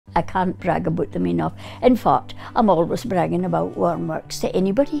I can't brag about them enough. In fact, I'm always bragging about Warmworks to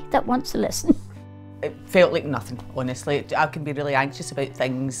anybody that wants to listen. It felt like nothing, honestly. I can be really anxious about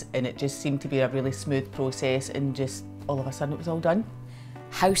things and it just seemed to be a really smooth process and just all of a sudden it was all done.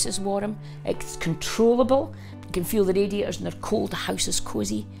 House is warm, it's controllable, you can feel the radiators and they're cold, the house is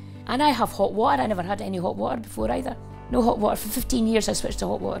cosy. And I have hot water, I never had any hot water before either. No hot water. For 15 years I switched the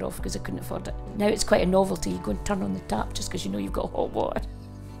hot water off because I couldn't afford it. Now it's quite a novelty, you go and turn on the tap just because you know you've got hot water.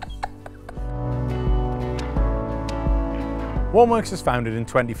 Warmworks was founded in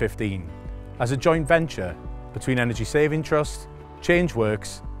 2015 as a joint venture between Energy Saving Trust,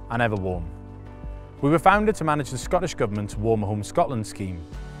 Changeworks and Everwarm. We were founded to manage the Scottish Government's Warmer Home Scotland scheme,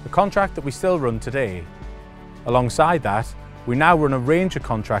 a contract that we still run today. Alongside that, we now run a range of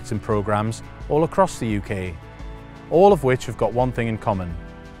contracts and programmes all across the UK, all of which have got one thing in common.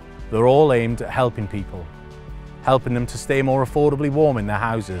 They're all aimed at helping people, helping them to stay more affordably warm in their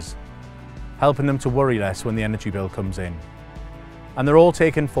houses, helping them to worry less when the energy bill comes in. And they're all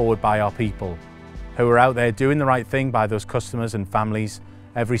taken forward by our people, who are out there doing the right thing by those customers and families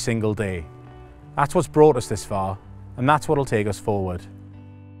every single day. That's what's brought us this far, and that's what'll take us forward.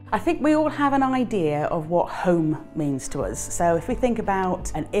 I think we all have an idea of what home means to us. So if we think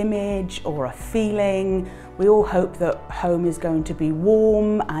about an image or a feeling, we all hope that home is going to be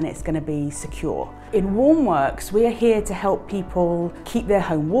warm and it's going to be secure. In Warmworks, we're here to help people keep their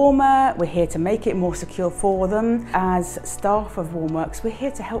home warmer. We're here to make it more secure for them. As staff of Warmworks, we're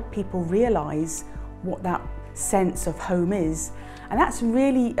here to help people realise what that sense of home is. And that's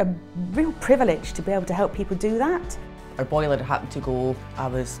really a real privilege to be able to help people do that. Our boiler happened to go,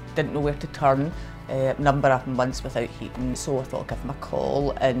 didn't know where to turn, number of months without heating, so I thought I'd give him a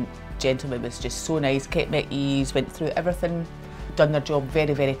call, and the gentleman was just so nice, kept me at ease, went through everything, done their job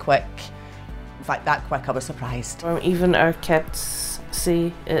very, very quick. In fact, that quick I was surprised. Even our kids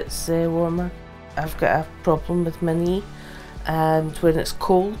say it's warmer. I've got a problem with my knee, and when it's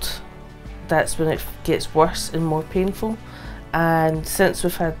cold, that's when it gets worse and more painful. And since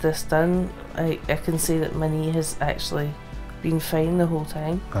we've had this done, I can see that my knee has actually been fine the whole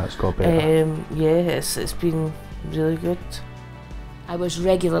time. That's got better. Yeah, it's been really good. I was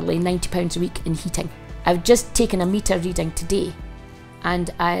regularly £90 a week in heating. I've just taken a meter reading today, and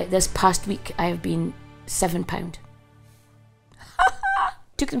this past week I have been £7.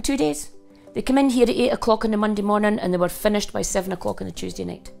 Took them 2 days. They come in here at 8 o'clock on the Monday morning and they were finished by 7 o'clock on the Tuesday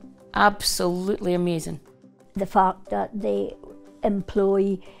night. Absolutely amazing. The fact that they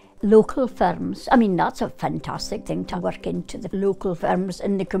employ local firms, I mean, that's a fantastic thing to work into the local firms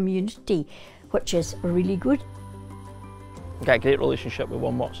in the community, which is really good. We've got a great relationship with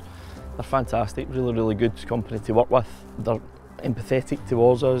Warmworks. They're fantastic, really, really good company to work with. They're empathetic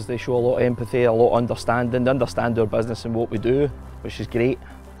towards us, they show a lot of empathy, a lot of understanding. They understand our business and what we do, which is great.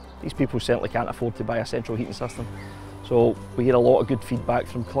 These people certainly can't afford to buy a central heating system. So we hear a lot of good feedback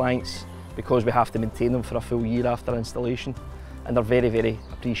from clients because we have to maintain them for a full year after installation. And they're very, very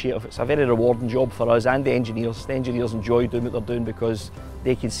appreciative. It's a very rewarding job for us and the engineers. The engineers enjoy doing what they're doing because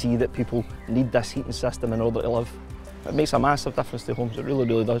they can see that people need this heating system in order to live. It makes a massive difference to homes, it really,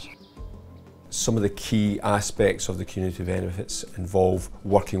 really does. Some of the key aspects of the community benefits involve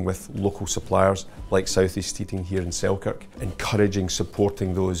working with local suppliers like South East Heating here in Selkirk, encouraging,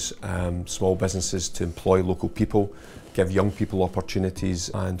 supporting those small businesses to employ local people, give young people opportunities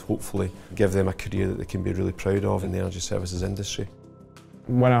and hopefully give them a career that they can be really proud of in the energy services industry.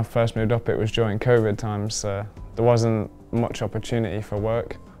 When I first moved up, it was during COVID times, so there wasn't much opportunity for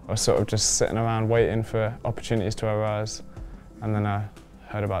work. I was sort of just sitting around waiting for opportunities to arise, and then I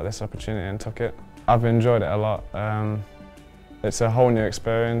heard about this opportunity and took it. I've enjoyed it a lot. It's a whole new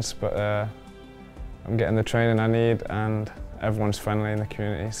experience, but I'm getting the training I need and everyone's friendly in the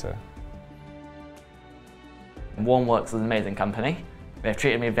community. So. Warmworks is an amazing company. They've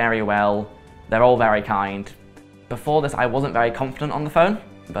treated me very well. They're all very kind. Before this, I wasn't very confident on the phone,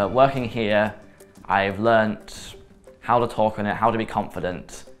 but working here, I've learnt how to talk on it, how to be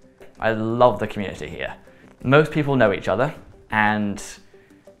confident. I love the community here. Most people know each other, and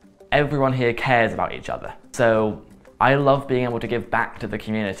everyone here cares about each other. So I love being able to give back to the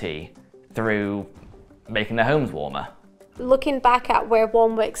community through making their homes warmer. Looking back at where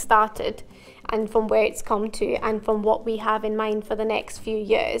Warmworks started and from where it's come to and from what we have in mind for the next few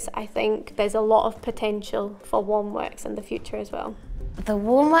years, I think there's a lot of potential for Warmworks in the future as well. The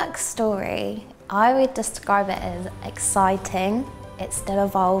Warmworks story, I would describe it as exciting. It's still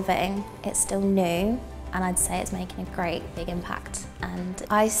evolving, it's still new, and I'd say it's making a great big impact. And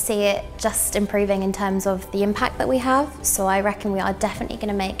I see it just improving in terms of the impact that we have, so I reckon we are definitely going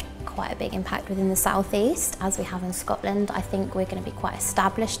to make quite a big impact within the southeast, as we have in Scotland. I think we're going to be quite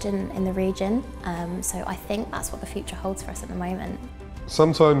established in the region, so I think that's what the future holds for us at the moment.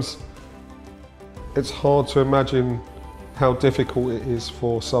 Sometimes it's hard to imagine how difficult it is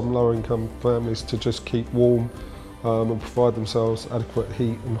for some lower income families to just keep warm and provide themselves adequate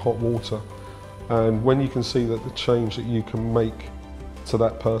heat and hot water. And when you can see that the change that you can make to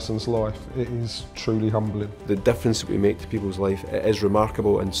that person's life, it is truly humbling. The difference that we make to people's life, it is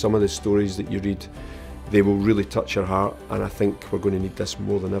remarkable, and some of the stories that you read, they will really touch your heart, and I think we're going to need this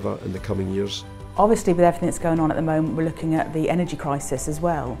more than ever in the coming years. Obviously, with everything that's going on at the moment, we're looking at the energy crisis as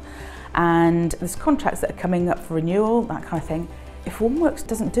well. And there's contracts that are coming up for renewal, that kind of thing. If Warmworks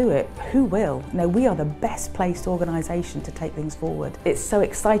doesn't do it, who will? You know, we are the best placed organisation to take things forward. It's so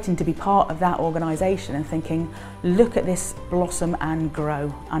exciting to be part of that organisation and thinking, look at this blossom and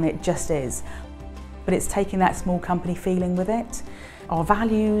grow, and it just is. But it's taking that small company feeling with it. Our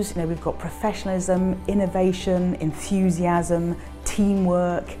values, you know, we've got professionalism, innovation, enthusiasm,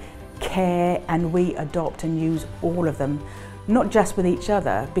 teamwork, care, and we adopt and use all of them. Not just with each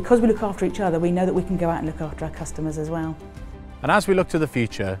other. Because we look after each other, we know that we can go out and look after our customers as well. And as we look to the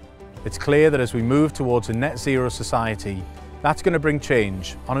future, it's clear that as we move towards a net zero society, that's going to bring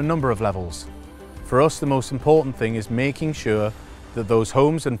change on a number of levels. For us, the most important thing is making sure that those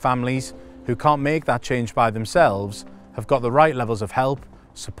homes and families who can't make that change by themselves have got the right levels of help,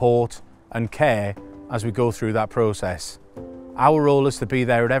 support and care as we go through that process. Our role is to be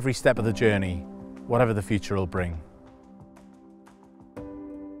there at every step of the journey, whatever the future will bring.